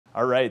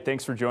All right,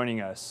 thanks for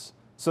joining us.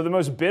 So the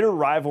most bitter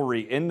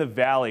rivalry in the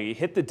Valley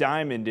hit the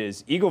diamond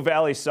as Eagle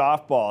Valley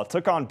softball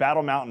took on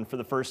Battle Mountain for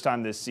the first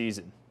time this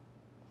season.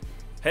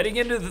 Heading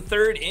into the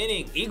third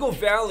inning, Eagle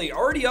Valley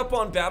already up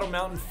on Battle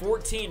Mountain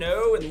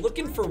 14-0 and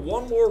looking for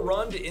one more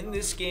run to end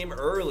this game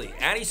early.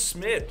 Addie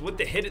Smith with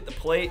the hit at the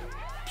plate.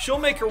 She'll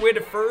make her way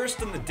to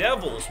first and the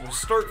Devils will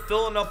start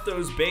filling up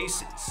those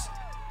bases.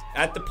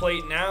 At the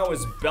plate now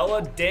is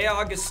Bella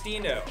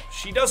DeAgostino.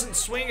 She doesn't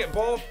swing at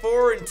ball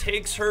 4 and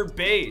takes her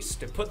base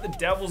to put the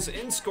Devils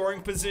in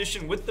scoring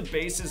position with the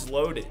bases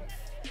loaded.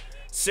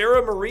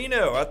 Sarah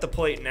Marino at the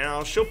plate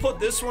now. She'll put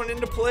this one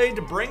into play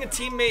to bring a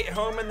teammate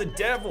home, and the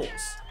Devils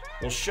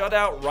will shut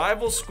out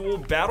rival school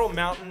Battle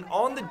Mountain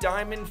on the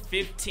diamond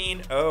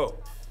 15-0.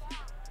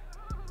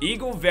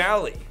 Eagle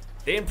Valley,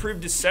 they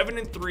improved to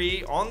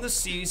 7-3 on the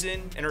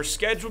season and are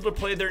scheduled to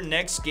play their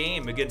next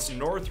game against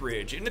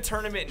Northridge in a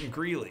tournament in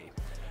Greeley.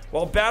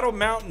 While Battle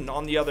Mountain,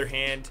 on the other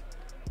hand,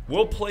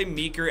 will play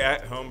Meeker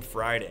at home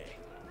Friday.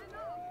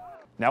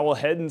 Now we'll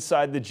head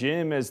inside the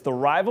gym as the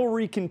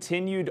rivalry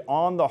continued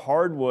on the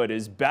hardwood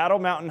as Battle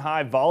Mountain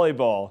High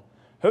Volleyball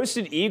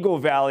hosted Eagle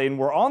Valley and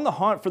were on the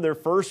hunt for their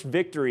first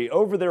victory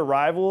over their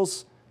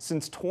rivals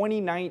since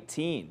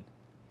 2019.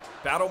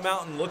 Battle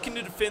Mountain looking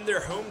to defend their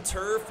home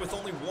turf with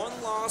only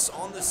one loss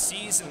on the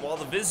season, while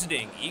the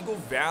visiting Eagle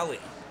Valley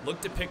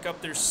look to pick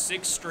up their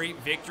 6th straight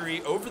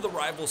victory over the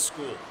rival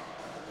school.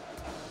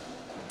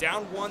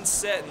 Down one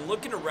set and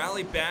looking to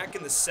rally back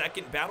in the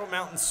second, Battle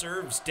Mountain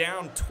serves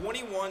down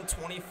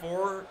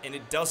 21-24 and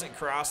it doesn't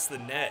cross the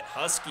net.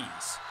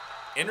 Huskies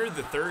enter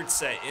the third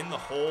set in the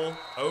hole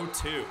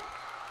 0-2.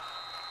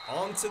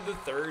 On to the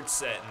third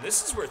set, and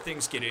this is where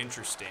things get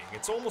interesting.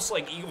 It's almost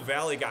like Eagle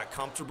Valley got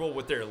comfortable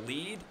with their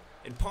lead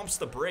and pumps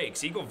the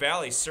brakes. Eagle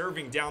Valley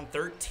serving down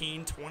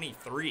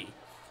 13-23.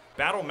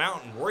 Battle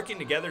Mountain working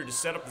together to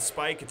set up the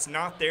spike. It's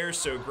not there,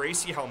 so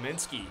Gracie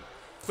Halminski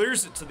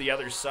clears it to the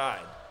other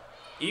side.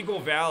 Eagle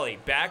Valley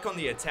back on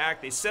the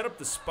attack. They set up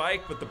the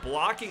spike, but the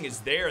blocking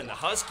is there, and the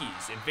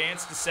Huskies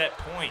advance to set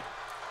point.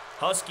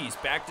 Huskies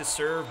back to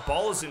serve.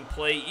 Ball is in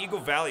play. Eagle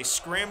Valley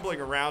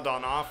scrambling around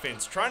on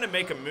offense, trying to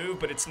make a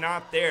move, but it's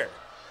not there.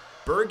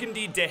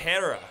 Burgundy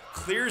DeHera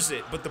clears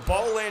it, but the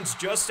ball lands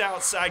just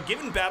outside,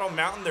 giving Battle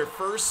Mountain their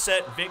first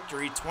set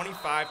victory,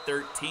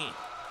 25-13.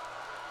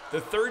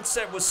 The third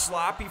set was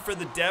sloppy for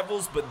the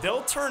Devils, but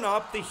they'll turn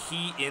up the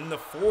heat in the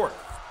fourth.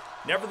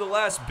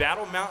 Nevertheless,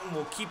 Battle Mountain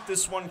will keep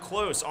this one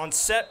close. On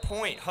set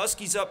point,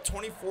 Huskies up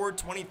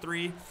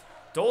 24-23.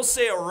 Dulce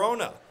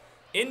Arona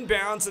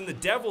inbounds, and the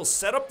Devils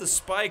set up the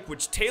spike,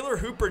 which Taylor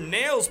Hooper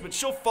nails, but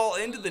she'll fall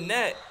into the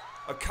net.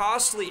 A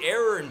costly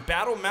error, and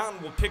Battle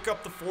Mountain will pick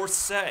up the fourth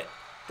set.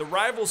 The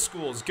rival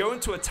schools go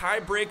into a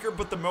tiebreaker,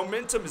 but the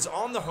momentum is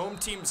on the home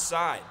team's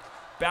side.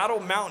 Battle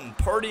Mountain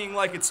partying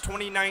like it's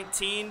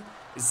 2019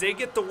 as they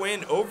get the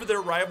win over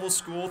their rival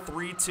school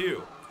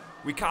 3-2.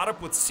 We caught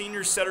up with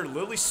senior setter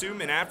Lily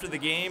Suman after the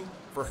game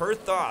for her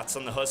thoughts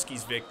on the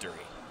Huskies' victory.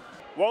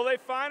 Well, they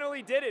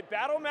finally did it.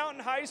 Battle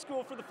Mountain High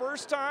School, for the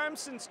first time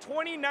since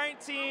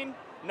 2019,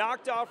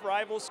 knocked off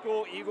rival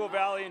school Eagle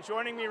Valley. And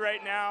joining me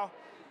right now,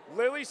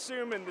 Lily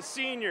Suman, the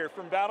senior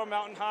from Battle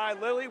Mountain High.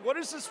 Lily, what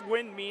does this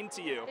win mean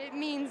to you? It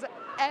means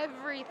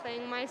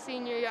everything my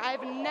senior year.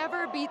 I've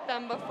never beat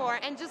them before,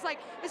 and just like,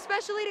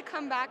 especially to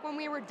come back when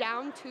we were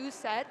down 2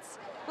 sets,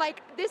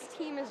 like, this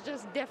team is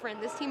just different.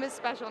 This team is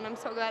special, and I'm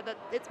so glad that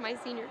it's my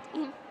senior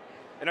team.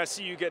 And I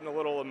see you getting a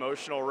little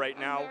emotional right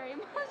now. I'm very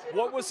emotional.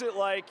 What was it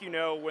like, you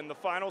know, when the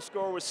final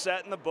score was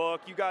set in the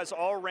book, you guys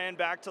all ran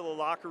back to the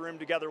locker room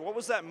together. What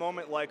was that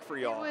moment like for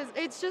y'all?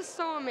 It's just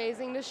so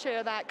amazing to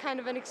share that kind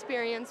of an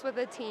experience with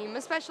a team,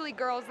 especially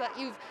girls that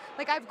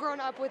I've grown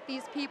up with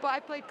these people.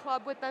 I played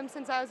club with them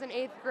since I was in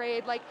 8th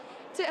grade. Like,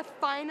 to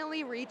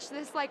finally reach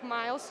this, like,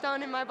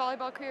 milestone in my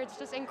volleyball career, it's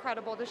just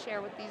incredible to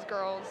share with these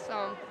girls.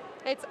 So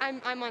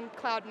I'm on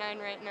cloud 9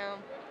 right now.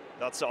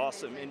 That's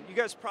awesome. And you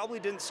guys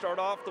probably didn't start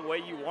off the way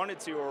you wanted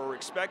to or were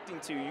expecting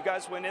to. You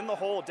guys went in the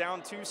hole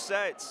down 2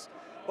 sets,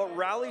 but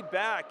rallied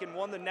back and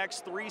won the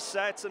next 3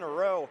 sets in a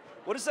row.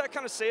 What does that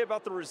kind of say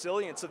about the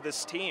resilience of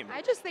this team?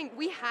 I just think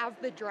we have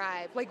the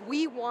drive. Like,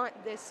 we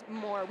want this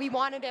more. We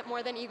wanted it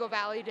more than Eagle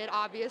Valley did,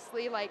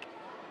 obviously. Like,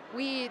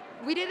 we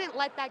didn't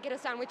let that get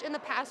us down, which in the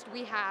past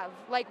we have.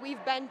 Like,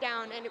 we've been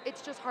down, and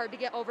it's just hard to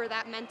get over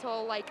that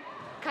mental, like,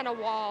 kind of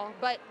wall.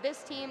 But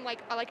this team, like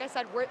I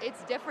said,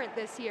 it's different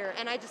this year,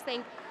 and I just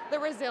think the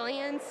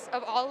resilience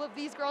of all of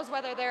these girls,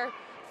 whether they're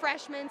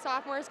freshmen,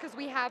 sophomores, because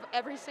we have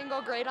every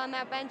single grade on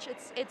that bench,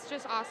 it's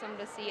just awesome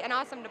to see and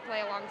awesome to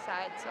play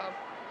alongside. So.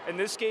 And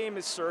this game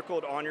is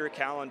circled on your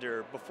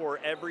calendar before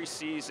every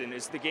season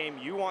is the game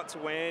you want to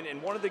win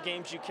and one of the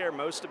games you care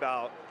most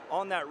about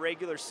on that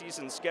regular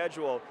season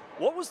schedule.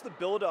 What was the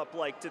build-up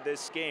like to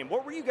this game?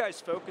 What were you guys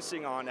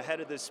focusing on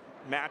ahead of this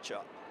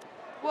matchup?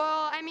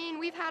 Well, I mean,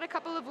 we've had a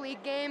couple of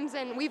league games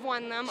and we've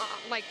won them,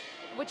 like,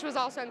 which was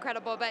also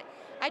incredible. But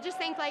I just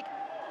think, like,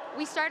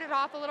 we started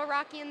off a little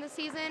rocky in the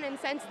season, and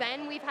since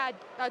then we've had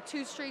a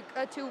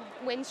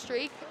 2-win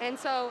streak. And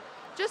so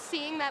just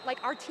seeing that,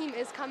 like, our team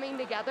is coming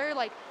together,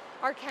 like,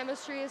 our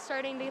chemistry is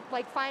starting to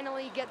like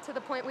finally get to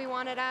the point we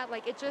want it at.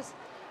 Like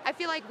I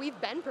feel like we've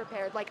been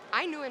prepared. Like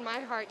I knew in my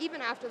heart,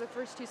 even after the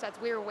first 2 sets,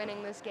 we were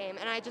winning this game.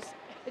 And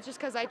it's just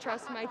because I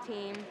trust my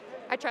team.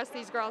 I trust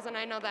these girls, and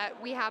I know that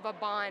we have a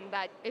bond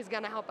that is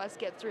going to help us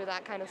get through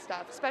that kind of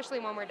stuff, especially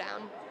when we're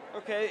down.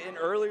 Okay, and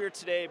earlier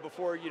today,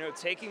 before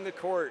taking the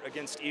court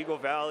against Eagle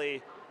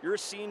Valley, you're a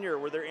senior.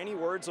 Were there any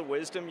words of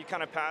wisdom you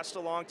kind of passed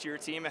along to your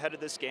team ahead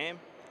of this game?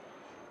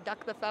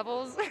 Duck the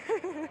Fevels.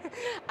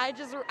 I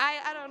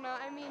don't know.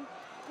 I mean,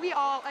 we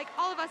all, like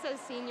all of us as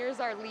seniors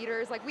are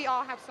leaders. Like we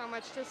all have so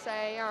much to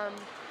say.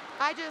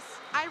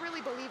 I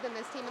really believe in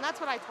this team, and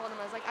that's what I told them.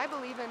 I was like, I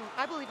believe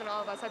in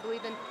all of us. I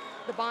believe in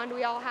the bond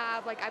we all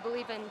have. Like I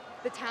believe in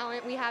the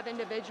talent we have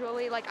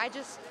individually. Like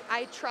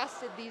I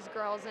trusted these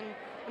girls, and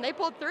they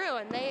pulled through,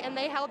 and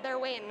they held their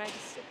weight, and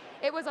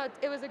it was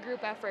a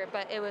group effort,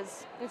 but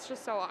it's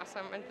just so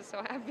awesome. I'm just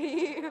so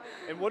happy.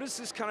 And what does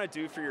this kind of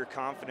do for your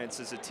confidence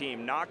as a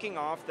team, knocking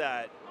off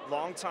that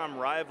longtime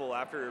rival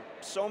after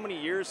so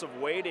many years of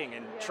waiting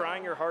and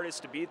trying your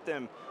hardest to beat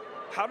them?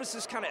 How does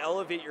this kind of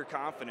elevate your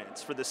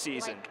confidence for the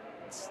season?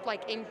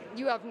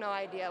 You have no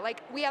idea.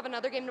 Like we have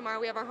another game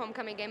tomorrow. We have our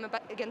homecoming game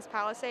against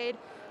Palisade,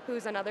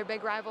 who's another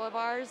big rival of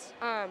ours.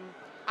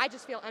 I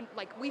just feel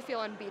like we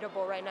feel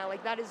unbeatable right now.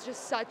 Like that is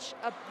just such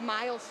a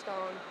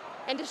milestone.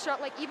 And to show,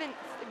 like, even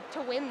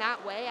to win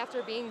that way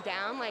after being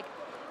down, like,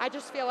 I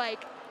just feel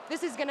like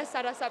this is going to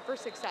set us up for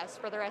success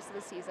for the rest of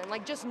the season.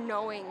 Like, just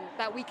knowing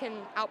that we can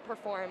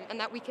outperform and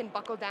that we can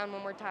buckle down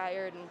when we're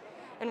tired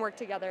and work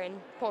together and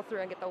pull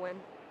through and get the win.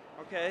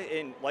 Okay,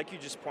 and like you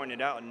just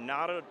pointed out,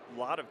 not a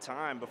lot of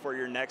time before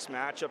your next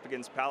matchup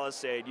against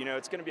Palisade.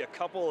 It's going to be a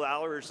couple of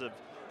hours of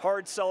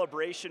hard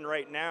celebration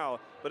right now,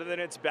 but then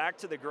it's back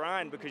to the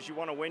grind because you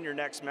want to win your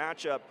next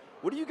matchup.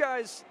 What do you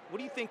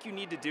think you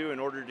need to do in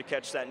order to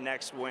catch that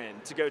next win,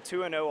 to go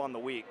 2-0 on the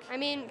week? I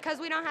mean, because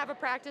we don't have a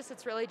practice,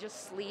 it's really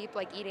just sleep,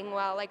 like eating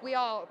well. Like we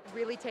all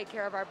really take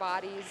care of our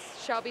bodies.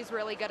 Shelby's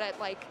really good at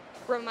like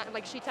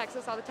she texts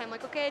us all the time,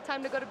 like, okay,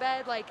 time to go to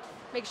bed. Like,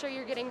 make sure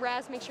you're getting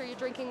rest, make sure you're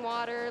drinking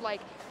water.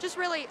 Like, just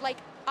really like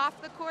off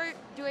the court,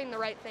 doing the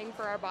right thing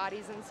for our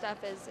bodies and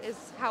stuff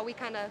is how we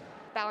kind of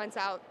balance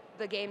out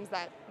the games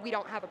that we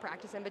don't have a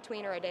practice in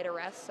between or a day to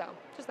rest. So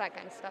just that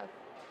kind of stuff.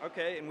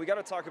 Okay, and we got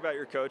to talk about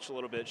your coach a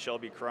little bit,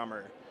 Shelby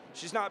Crummer.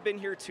 She's not been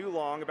here too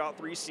long, about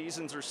 3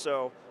 seasons or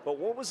so, but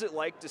what was it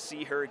like to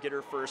see her get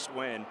her first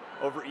win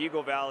over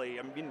Eagle Valley?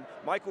 I mean,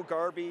 Michael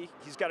Garvey,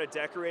 he's got a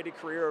decorated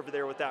career over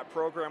there with that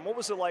program. What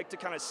was it like to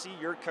kind of see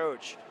your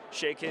coach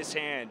shake his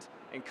hand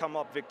and come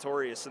up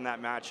victorious in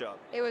that matchup?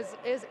 It was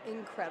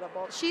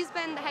incredible. She's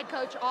been the head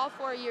coach all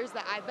 4 years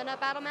that I've been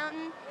at Battle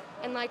Mountain,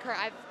 and like her,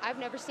 I've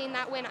never seen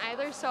that win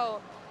either,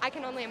 so I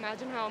can only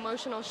imagine how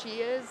emotional she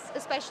is,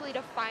 especially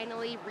to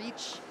finally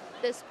reach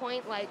this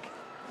point.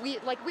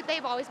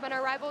 They've always been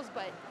our rivals,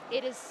 but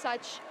it is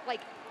such,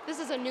 like, this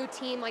is a new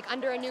team, like,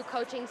 under a new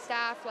coaching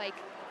staff. Like,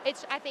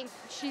 I think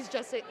she's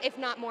just, if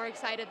not more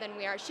excited than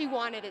we are. She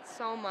wanted it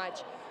so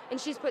much,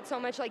 and she's put so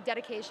much, like,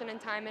 dedication and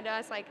time into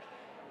us. Like,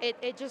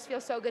 it just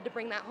feels so good to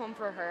bring that home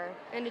for her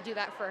and to do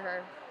that for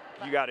her.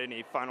 You got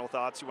any final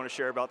thoughts you want to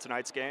share about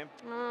tonight's game?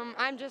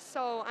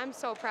 I'm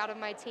so proud of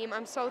my team.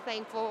 I'm so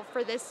thankful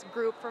for this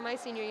group for my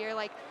senior year.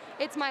 Like,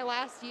 it's my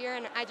last year,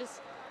 and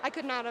I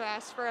could not have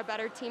asked for a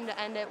better team to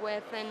end it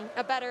with and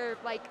a better,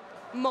 like,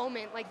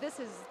 moment. Like, this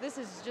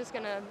is just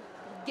gonna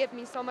give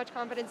me so much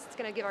confidence. It's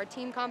gonna give our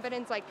team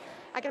confidence. Like,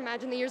 I can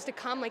imagine the years to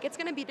come. Like, it's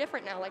gonna be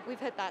different now. Like, we've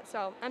hit that.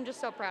 So I'm just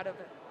so proud of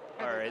it.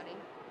 All right.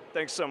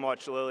 Thanks so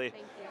much, Lily.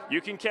 Thank you. You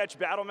can catch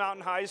Battle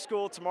Mountain High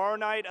School tomorrow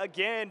night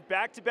again,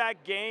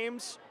 back-to-back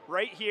games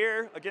right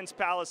here against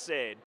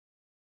Palisade.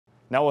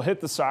 Now we'll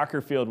hit the soccer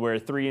field where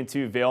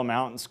 3-2 Vail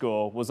Mountain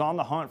School was on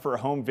the hunt for a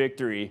home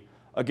victory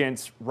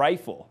against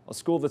Rifle, a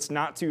school that's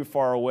not too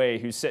far away,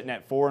 who's sitting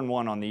at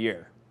 4-1 on the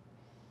year.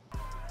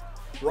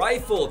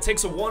 Rifle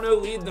takes a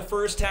 1-0 lead in the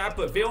first half,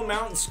 but Vail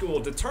Mountain School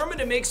determined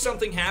to make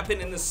something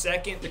happen in the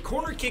second. The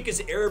corner kick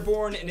is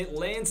airborne, and it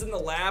lands in the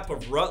lap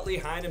of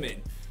Rutley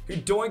Heineman, who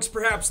doinks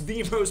perhaps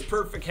the most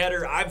perfect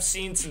header I've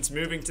seen since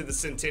moving to the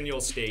Centennial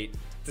State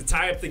to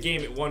tie up the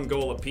game at 1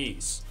 goal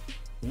apiece.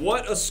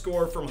 What a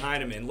score from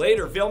Heineman.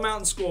 Later, Vail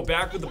Mountain School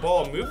back with the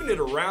ball, moving it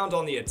around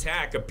on the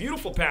attack. A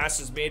beautiful pass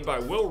is made by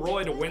Will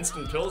Roy to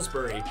Winston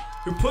Pillsbury,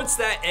 who puts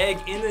that egg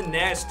in the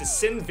nest to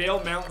send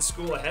Vail Mountain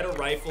School ahead of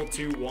Rifle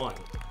 2-1.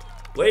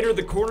 Later,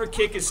 the corner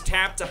kick is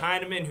tapped to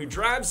Heineman, who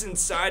drives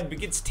inside but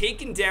gets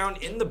taken down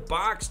in the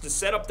box to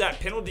set up that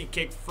penalty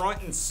kick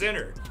front and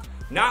center.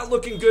 Not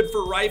looking good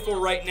for Rifle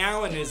right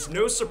now, and it's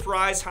no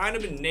surprise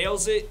Heineman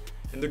nails it,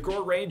 and the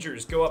Gore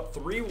Rangers go up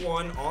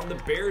 3-1 on the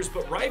Bears.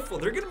 But Rifle,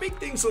 they're going to make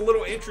things a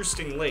little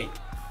interesting late.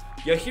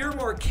 Yahir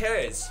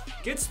Marquez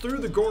gets through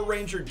the Gore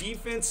Ranger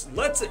defense,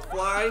 lets it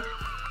fly.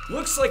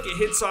 Looks like it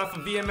hits off a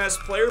VMS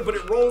player, but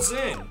it rolls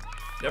in.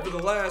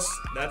 Nevertheless,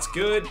 that's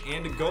good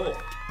and a goal.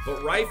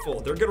 But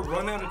Rifle, they're going to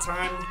run out of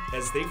time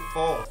as they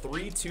fall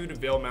 3-2 to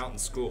Vail Mountain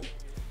School.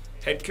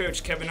 Head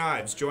coach Kevin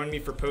Ives joined me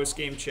for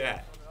post-game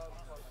chat.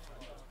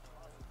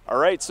 All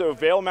right, so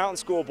Vail Mountain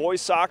School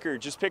boys soccer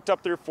just picked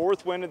up their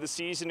 4th win of the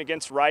season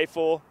against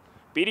Rifle,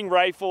 beating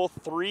Rifle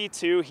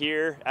 3-2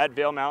 here at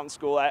Vail Mountain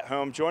School at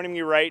home. Joining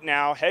me right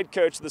now, head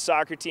coach of the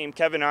soccer team,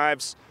 Kevin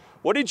Ives.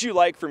 What did you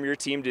like from your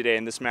team today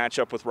in this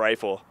matchup with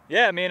Rifle?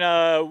 Yeah, I mean,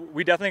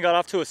 we definitely got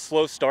off to a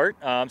slow start.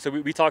 So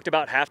we talked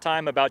about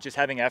halftime about just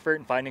having effort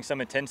and finding some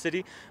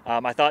intensity.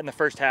 I thought in the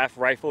first half,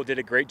 Rifle did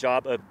a great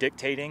job of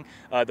dictating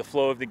the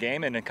flow of the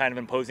game and then kind of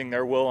imposing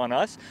their will on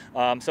us.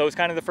 So it was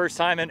kind of the first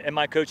time in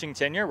my coaching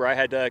tenure where I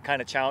had to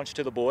kind of challenge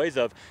to the boys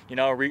of, you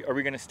know, are we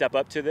going to step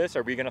up to this?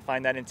 Are we going to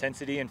find that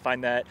intensity and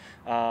find that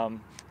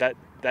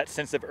that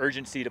sense of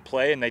urgency to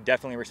play? And they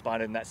definitely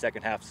responded in that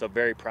second half. So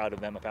very proud of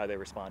them of how they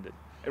responded.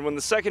 And when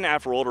the second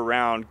half rolled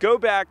around, go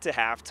back to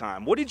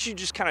halftime. What did you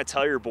just kind of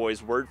tell your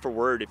boys word for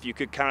word, if you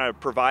could kind of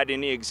provide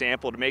any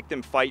example to make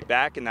them fight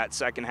back in that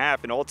second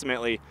half and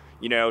ultimately,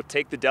 you know,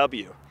 take the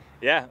W?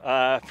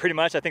 Yeah, pretty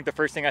much. I think the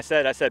first thing I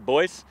said,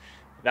 boys,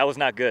 that was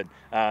not good.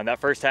 That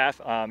first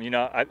half, you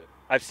know,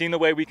 I've seen the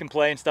way we can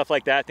play and stuff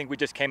like that. I think we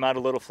just came out a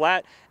little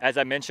flat. As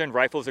I mentioned,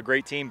 Rifle's a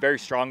great team, very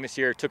strong this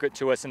year, took it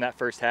to us in that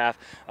first half.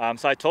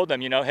 So I told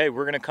them, you know, hey,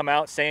 we're going to come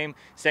out same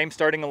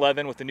starting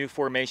 11 with the new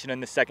formation in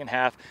the second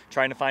half,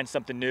 trying to find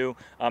something new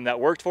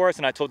that worked for us.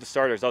 And I told the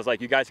starters, I was like,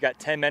 you guys got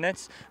 10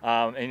 minutes.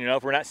 And, you know,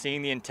 if we're not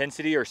seeing the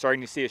intensity or starting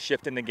to see a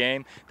shift in the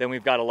game, then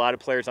we've got a lot of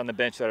players on the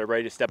bench that are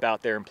ready to step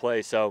out there and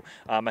play. So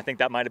I think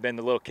that might have been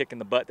the little kick in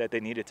the butt that they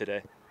needed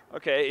today.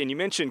 Okay, and you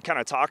mentioned kind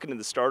of talking to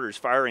the starters,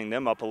 firing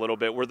them up a little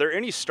bit. Were there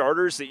any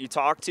starters that you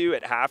talked to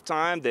at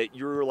halftime that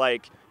you were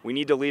like, we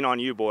need to lean on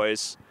you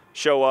boys,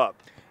 show up?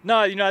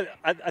 No, you know,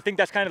 I think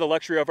that's kind of the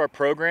luxury of our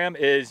program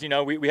is, you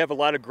know, we have a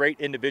lot of great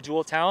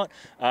individual talent,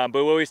 but we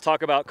always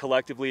talk about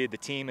collectively the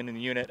team and the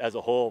unit as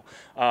a whole.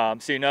 So,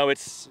 you know,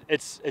 it's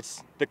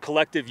the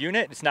collective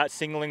unit. It's not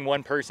singling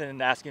one person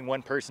and asking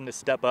one person to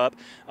step up.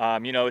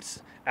 You know,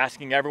 it's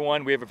asking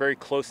everyone. We have a very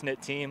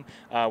close-knit team.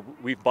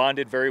 We've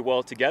bonded very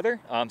well together.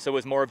 So it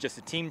was more of just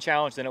a team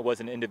challenge than it was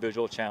an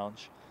individual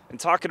challenge. And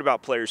talking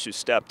about players who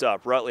stepped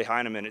up, Rutley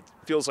Heineman, it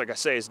feels like I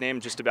say his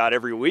name just about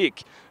every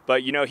week.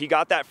 But, you know, he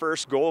got that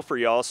first goal for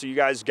y'all, so you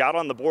guys got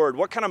on the board.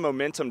 What kind of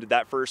momentum did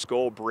that first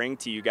goal bring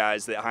to you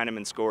guys that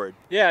Heineman scored?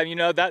 Yeah, you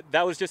know,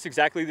 that was just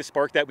exactly the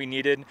spark that we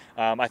needed.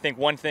 I think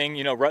one thing,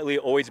 you know, Rutley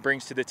always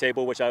brings to the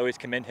table, which I always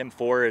commend him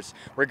for, is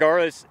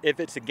regardless if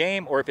it's a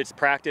game or if it's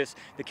practice,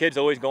 the kid's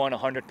always going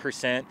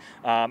 100%.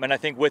 And I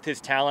think with his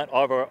talent,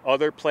 all of our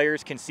other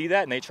players can see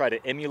that and they try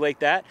to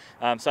emulate that.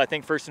 So I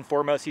think first and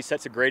foremost, he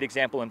sets a great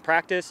example in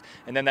practice,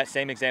 and then that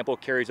same example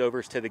carries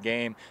over to the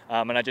game.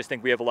 And I just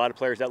think we have a lot of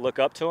players that look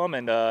up to him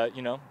and,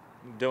 you know,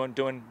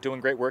 doing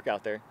great work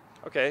out there.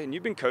 Okay, and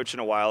you've been coaching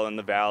a while in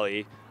the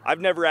Valley.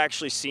 I've never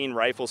actually seen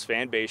Rifle's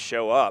fan base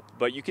show up,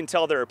 but you can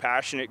tell they're a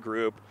passionate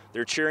group.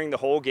 They're cheering the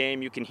whole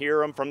game. You can hear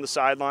them from the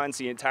sidelines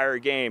the entire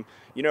game.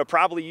 You know,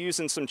 probably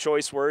using some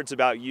choice words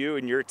about you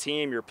and your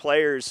team, your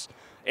players,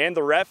 and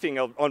the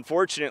reffing,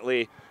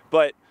 unfortunately.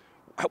 But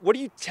what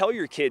do you tell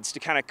your kids to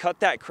kind of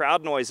cut that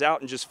crowd noise out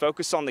and just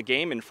focus on the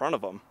game in front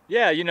of them?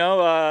 Yeah, you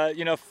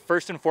know,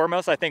 first and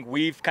foremost, I think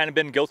we've kind of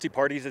been guilty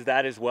parties of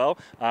that as well.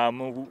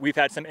 We've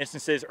had some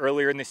instances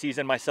earlier in the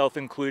season, myself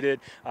included.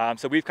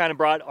 So we've kind of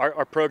brought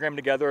our program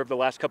together over the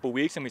last couple of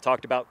weeks, and we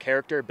talked about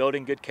character,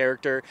 building good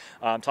character,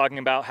 talking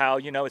about how,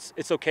 you know,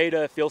 it's okay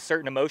to feel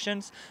certain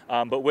emotions,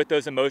 but with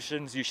those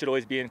emotions, you should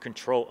always be in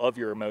control of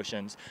your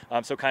emotions.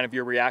 So kind of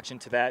your reaction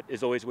to that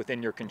is always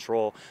within your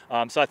control.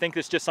 So I think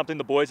it's just something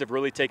the boys have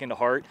really taken to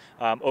heart.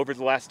 Over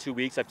the last 2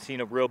 weeks, I've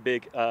seen a real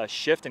big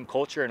shift in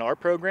culture in our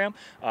program.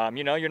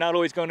 You know, you're not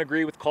always going to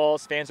agree with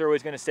calls. Fans are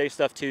always going to say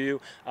stuff to you,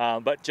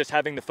 but just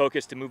having the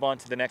focus to move on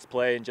to the next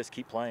play and just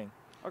keep playing.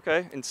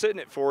 Okay, and sitting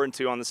at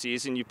 4-2 on the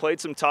season, you played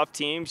some tough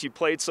teams. You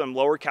played some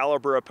lower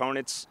caliber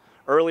opponents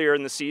earlier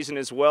in the season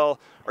as well.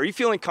 Are you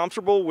feeling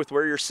comfortable with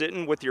where you're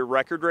sitting with your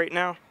record right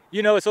now?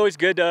 You know, it's always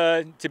good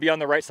to be on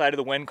the right side of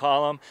the win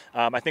column.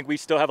 I think we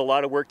still have a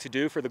lot of work to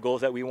do for the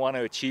goals that we want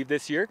to achieve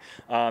this year.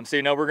 So,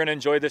 you know, we're going to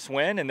enjoy this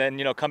win and then,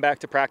 you know, come back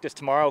to practice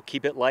tomorrow,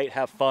 keep it light,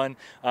 have fun,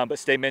 but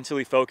stay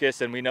mentally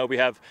focused. And we know we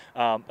have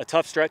a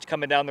tough stretch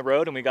coming down the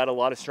road and we got a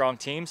lot of strong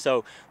teams.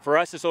 So for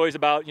us, it's always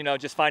about, you know,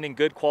 just finding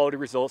good quality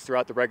results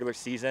throughout the regular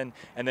season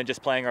and then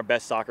just playing our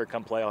best soccer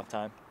come playoff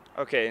time.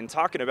 Okay, and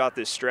talking about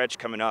this stretch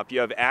coming up, you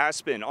have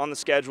Aspen on the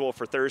schedule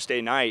for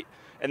Thursday night.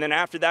 And then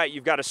after that,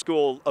 you've got a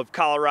School of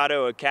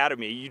Colorado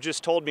Academy. You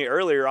just told me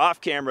earlier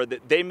off camera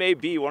that they may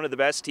be one of the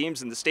best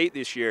teams in the state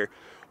this year.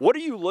 What are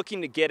you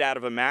looking to get out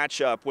of a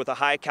matchup with a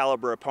high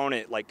caliber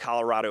opponent like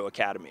Colorado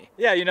Academy?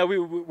 Yeah, you know,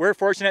 we're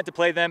fortunate to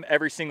play them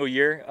every single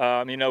year.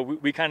 You know,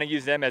 we kind of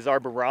use them as our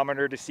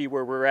barometer to see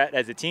where we're at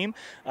as a team.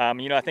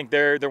 You know, I think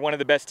they're one of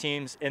the best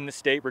teams in the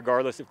state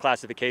regardless of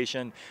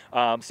classification.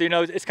 So, you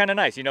know, it's kind of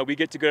nice. You know, we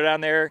get to go down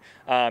there.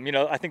 You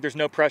know, I think there's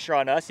no pressure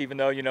on us, even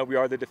though, you know, we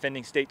are the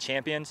defending state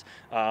champions.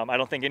 I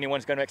don't think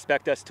anyone's going to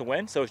expect us to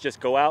win. So it's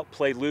just go out,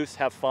 play loose,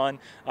 have fun,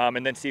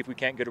 and then see if we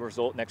can't get a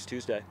result next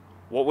Tuesday.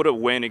 What would a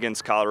win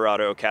against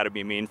Colorado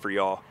Academy mean for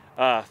y'all?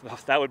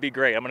 That would be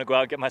great. I'm going to go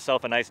out and get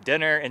myself a nice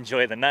dinner,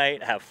 enjoy the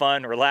night, have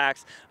fun,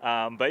 relax.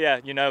 But yeah,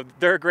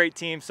 they're a great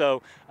team,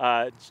 so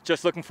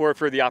just looking forward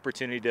for the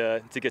opportunity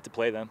to get to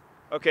play them.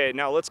 Okay,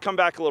 now let's come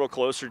back a little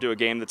closer to a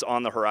game that's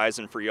on the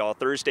horizon for y'all.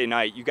 Thursday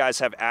night, you guys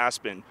have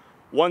Aspen.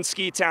 One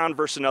ski town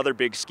versus another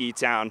big ski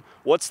town.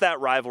 What's that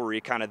rivalry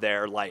kind of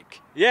there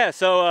like? Yeah,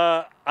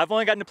 so I've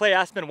only gotten to play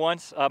Aspen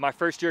once. My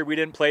first year we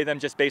didn't play them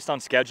just based on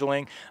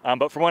scheduling.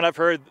 But from what I've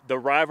heard, the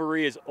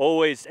rivalry is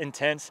always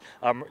intense,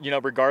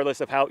 regardless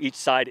of how each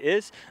side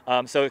is.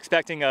 So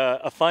expecting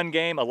a fun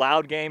game, a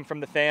loud game from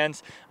the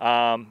fans.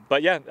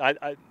 But yeah,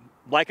 I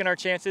liking our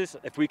chances.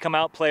 If we come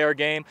out, play our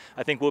game,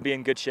 I think we'll be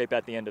in good shape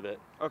at the end of it.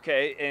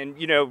 Okay, and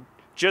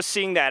just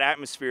seeing that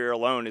atmosphere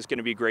alone is going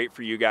to be great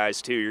for you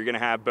guys too. You're going to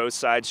have both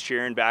sides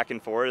cheering back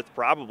and forth,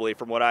 probably,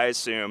 from what I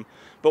assume.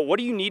 But what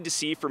do you need to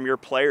see from your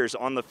players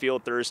on the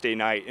field Thursday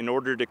night in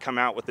order to come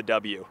out with the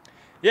W?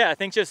 Yeah, I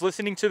think just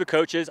listening to the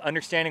coaches,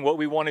 understanding what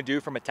we want to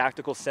do from a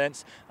tactical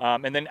sense,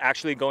 and then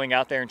actually going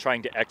out there and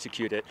trying to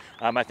execute it.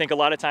 I think a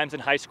lot of times in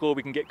high school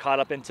we can get caught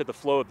up into the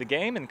flow of the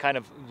game and kind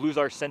of lose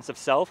our sense of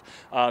self.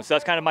 So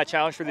that's kind of my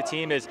challenge for the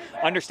team, is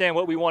understand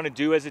what we want to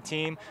do as a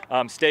team,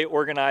 stay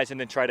organized, and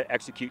then try to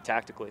execute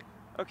tactically.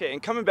 Okay,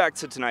 and coming back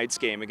to tonight's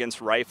game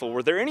against Rifle,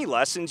 were there any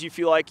lessons you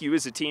feel like you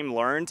as a team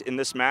learned in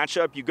this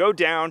matchup? You go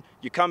down,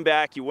 you come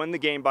back, you win the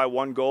game by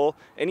 1 goal.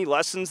 Any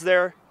lessons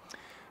there?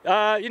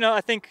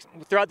 I think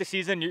throughout the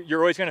season,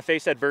 you're always going to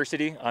face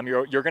adversity.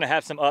 You're going to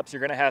have some ups,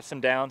 you're going to have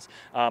some downs.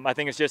 I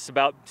think it's just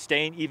about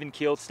staying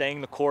even-keeled,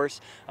 staying the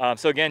course.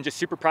 So again, just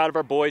super proud of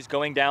our boys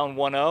going down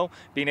 1-0,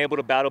 being able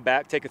to battle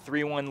back, take a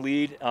 3-1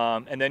 lead.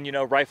 And then,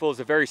 Rifle is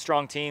a very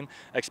strong team.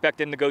 Expect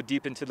them to go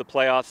deep into the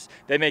playoffs.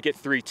 They make it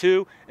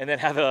 3-2 and then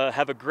have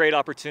a great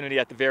opportunity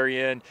at the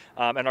very end.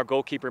 And our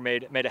goalkeeper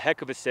made a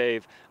heck of a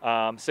save.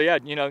 So yeah,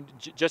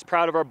 just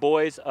proud of our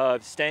boys,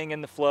 staying in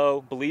the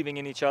flow, believing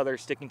in each other,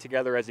 sticking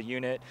together as a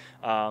unit.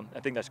 I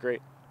think that's great.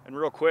 And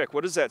real quick,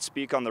 what does that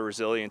speak on the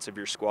resilience of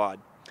your squad?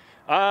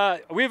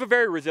 We have a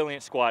very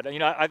resilient squad.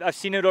 I've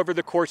seen it over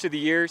the course of the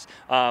years.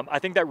 I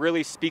think that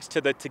really speaks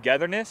to the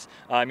togetherness.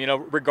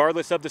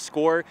 Regardless of the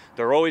score,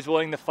 they're always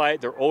willing to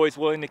fight. They're always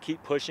willing to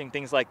keep pushing,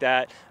 things like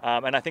that.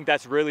 And I think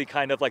that's really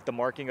kind of like the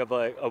marking of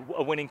a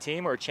winning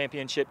team or a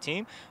championship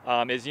team.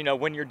 Is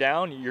when you're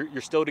down, you're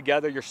still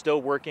together, you're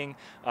still working.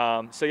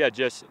 So yeah,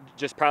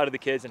 just proud of the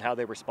kids and how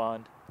they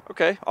respond.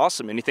 Okay,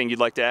 awesome. Anything you'd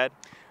like to add?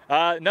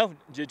 No,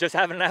 just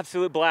having an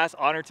absolute blast.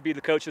 Honored to be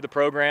the coach of the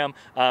program,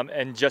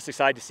 and just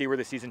excited to see where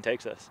the season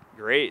takes us.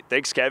 Great.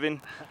 Thanks,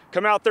 Kevin.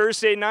 Come out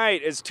Thursday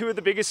night as 2 of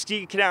the biggest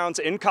ski towns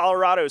in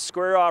Colorado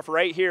square off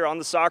right here on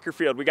the soccer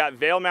field. We got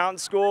Vail Mountain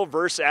School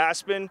versus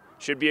Aspen.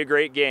 Should be a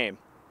great game.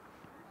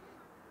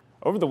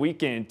 Over the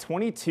weekend,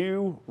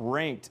 22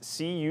 ranked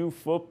CU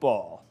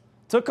football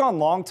took on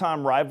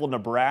longtime rival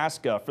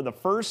Nebraska for the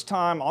first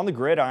time on the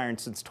gridiron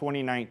since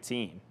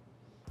 2019.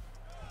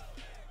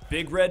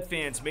 Big Red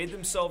fans made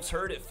themselves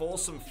heard at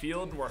Folsom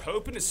Field and were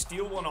hoping to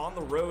steal one on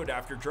the road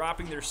after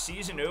dropping their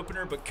season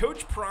opener, but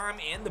Coach Prime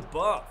and the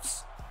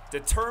Buffs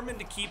determined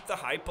to keep the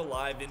hype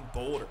alive in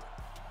Boulder.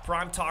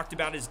 Prime talked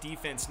about his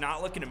defense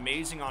not looking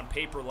amazing on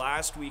paper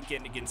last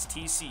weekend against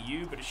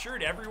TCU, but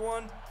assured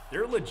everyone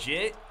they're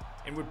legit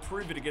and would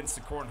prove it against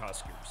the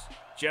Cornhuskers.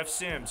 Jeff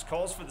Sims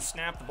calls for the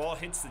snap, the ball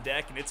hits the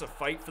deck, and it's a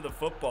fight for the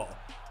football.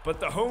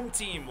 But the home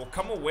team will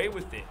come away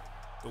with it.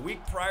 The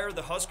week prior,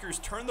 the Huskers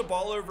turned the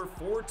ball over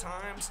 4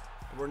 times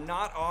and were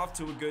not off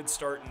to a good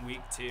start in week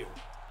 2.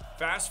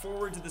 Fast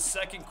forward to the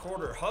second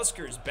quarter,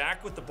 Huskers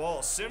back with the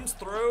ball. Sims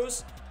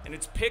throws, and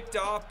it's picked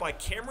off by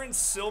Cameron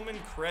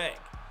Silman-Craig.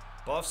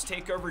 Buffs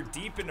take over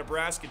deep in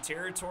Nebraska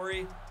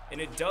territory,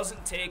 and it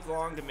doesn't take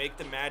long to make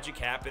the magic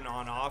happen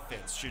on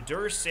offense.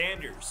 Shedeur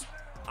Sanders,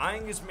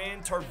 eyeing his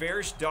man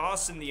Tarvarish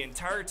Dawson the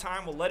entire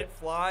time, will let it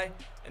fly,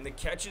 and the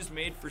catch is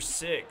made for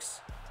 6.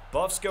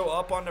 Buffs go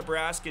up on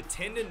Nebraska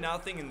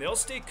 10-0, and they'll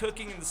stay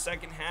cooking in the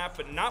second half,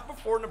 but not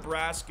before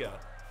Nebraska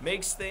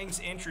makes things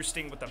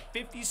interesting with a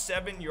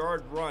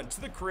 57-yard run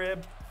to the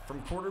crib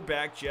from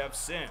quarterback Jeff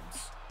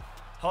Sims.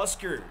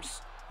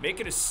 Huskers make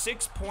it a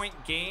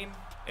 6-point game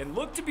and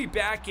look to be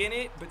back in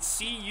it, but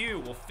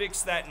CU will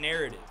fix that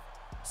narrative.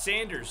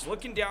 Sanders,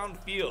 looking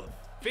downfield,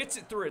 fits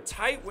it through a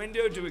tight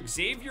window to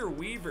Xavier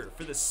Weaver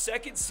for the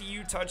second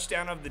CU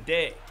touchdown of the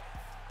day.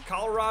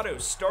 Colorado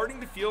starting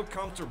to feel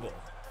comfortable.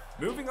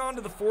 Moving on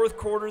to the fourth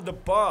quarter, the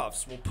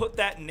Buffs will put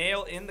that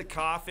nail in the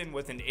coffin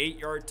with an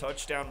 8-yard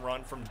touchdown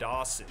run from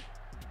Dawson.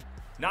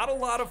 Not a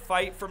lot of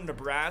fight from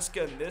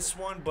Nebraska in this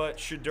one, but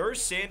Shedeur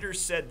Sanders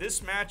said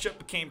this matchup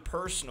became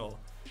personal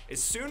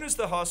as soon as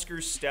the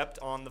Huskers stepped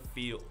on the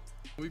field.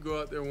 We go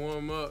out there,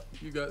 warm up.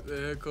 You got the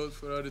head coach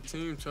for the other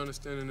team trying to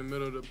stand in the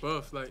middle of the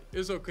Buff. Like,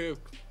 it's okay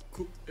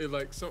if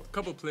like a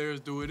couple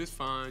players do it, it's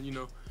fine,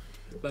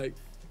 Like,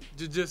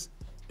 just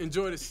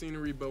enjoy the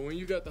scenery, but when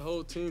you got the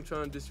whole team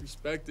trying to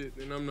disrespect it,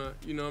 then I'm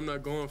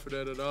not going for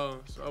that at all.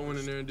 So I went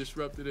in there and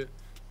disrupted it.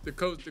 The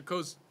coach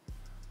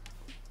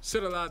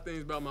said a lot of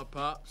things about my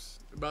pops,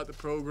 about the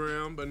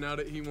program, but now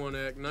that he want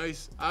to act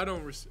nice, I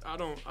don't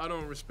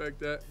respect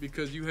that,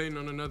 because you hating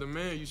on another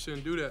man, you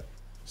shouldn't do that.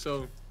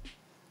 So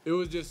it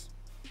was just,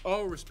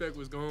 all respect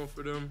was gone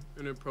for them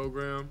in their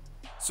program.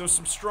 So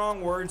some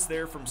strong words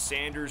there from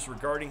Sanders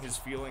regarding his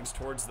feelings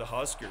towards the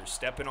Huskers,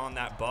 stepping on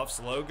that Buffs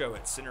logo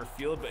at center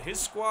field, but his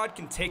squad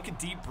can take a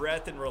deep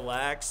breath and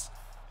relax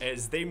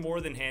as they more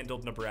than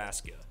handled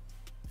Nebraska.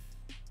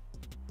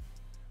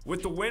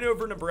 With the win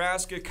over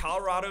Nebraska,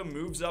 Colorado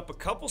moves up a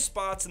couple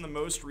spots in the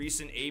most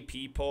recent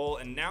AP poll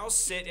and now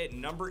sit at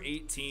number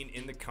 18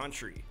 in the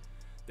country.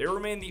 They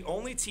remain the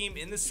only team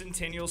in the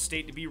Centennial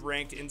State to be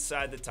ranked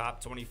inside the top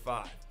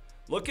 25.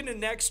 Looking to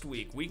next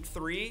week, week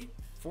 3,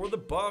 for the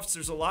Buffs,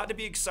 there's a lot to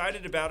be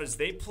excited about as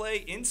they play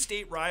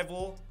in-state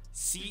rival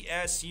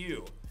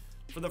CSU.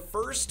 For the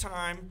first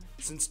time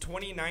since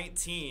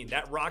 2019,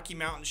 that Rocky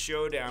Mountain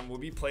Showdown will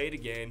be played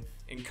again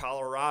in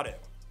Colorado.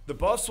 The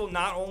Buffs will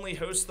not only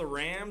host the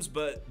Rams,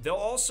 but they'll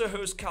also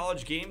host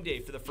College Game Day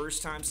for the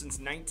first time since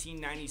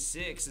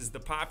 1996 as the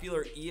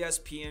popular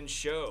ESPN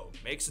show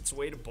makes its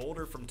way to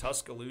Boulder from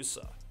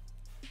Tuscaloosa.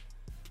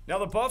 Now,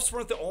 the Buffs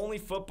weren't the only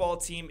football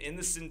team in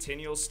the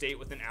Centennial State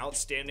with an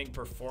outstanding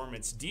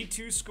performance.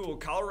 D2 school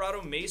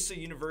Colorado Mesa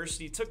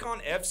University took on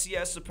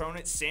FCS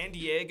opponent San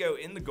Diego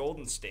in the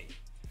Golden State.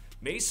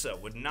 Mesa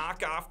would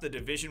knock off the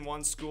Division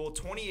I school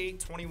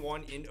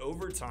 28-21 in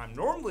overtime.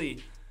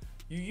 Normally,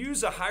 you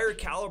use a higher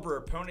caliber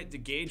opponent to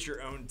gauge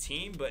your own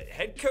team, but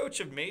head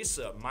coach of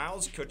Mesa,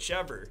 Miles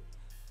Kochever,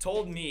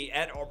 told me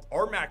at our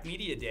RMAC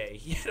Media Day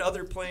he had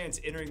other plans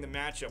entering the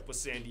matchup with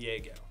San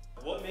Diego.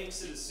 What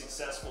makes it a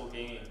successful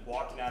game,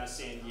 walking out of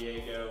San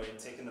Diego and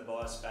taking the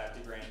bus back to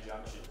Grand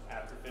Junction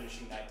after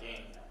finishing that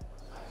game?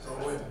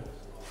 A win.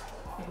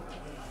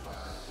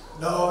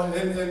 No,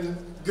 and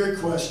good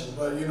question,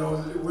 but you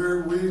know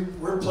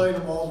we're playing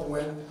them all to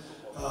win.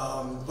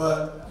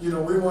 But you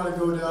know we want to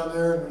go down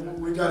there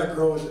and we got to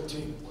grow as a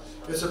team.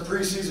 It's a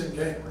preseason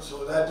game,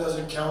 so that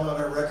doesn't count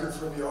on our record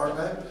for the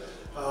RMAC,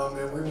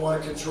 and we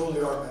want to control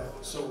the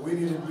RMAC. So we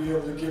need to be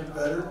able to get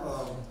better.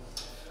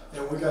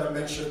 And we got to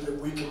make sure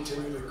that we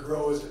continue to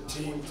grow as a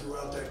team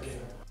throughout that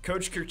game.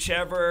 Coach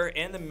Kochever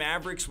and the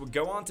Mavericks would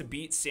go on to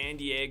beat San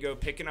Diego,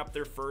 picking up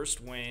their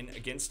first win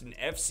against an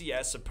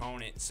FCS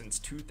opponent since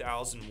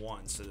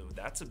 2001. So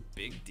that's a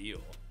big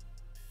deal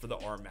for the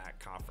RMAC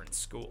Conference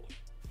school.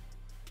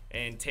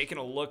 And taking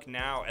a look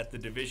now at the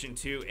Division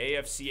II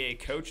AFCA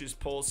coaches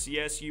poll,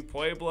 CSU,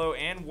 Pueblo,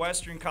 and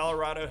Western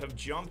Colorado have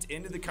jumped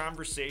into the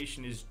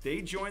conversation as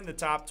they join the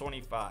top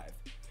 25.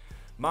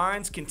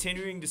 Mines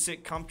continuing to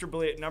sit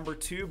comfortably at number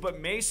 2, but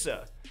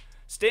Mesa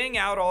staying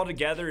out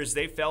altogether as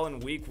they fell in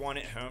week 1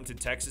 at home to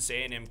Texas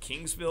A&M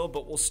Kingsville,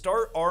 but will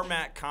start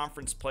RMAC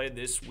conference play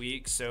this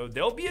week, so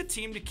they'll be a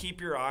team to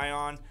keep your eye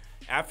on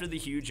after the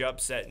huge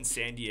upset in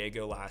San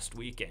Diego last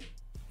weekend.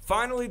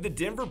 Finally, the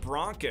Denver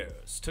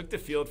Broncos took the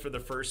field for the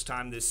first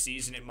time this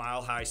season at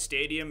Mile High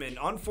Stadium, and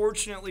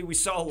unfortunately we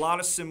saw a lot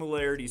of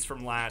similarities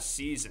from last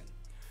season.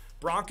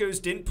 Broncos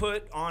didn't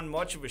put on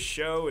much of a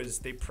show as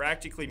they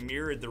practically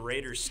mirrored the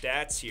Raiders'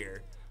 stats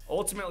here,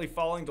 ultimately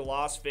falling to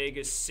Las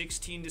Vegas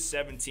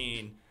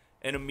 16-17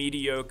 in a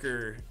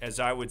mediocre, as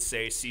I would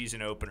say,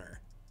 season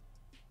opener.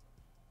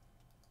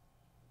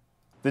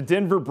 The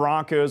Denver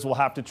Broncos will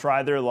have to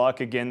try their luck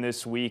again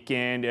this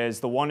weekend as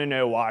the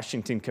 1-0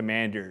 Washington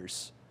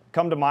Commanders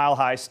come to Mile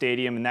High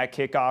Stadium, and that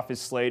kickoff is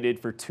slated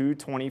for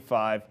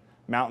 2:25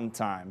 Mountain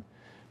Time.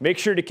 Make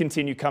sure to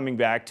continue coming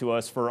back to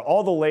us for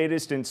all the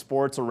latest in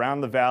sports around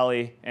the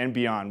Valley and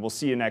beyond. We'll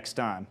see you next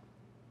time.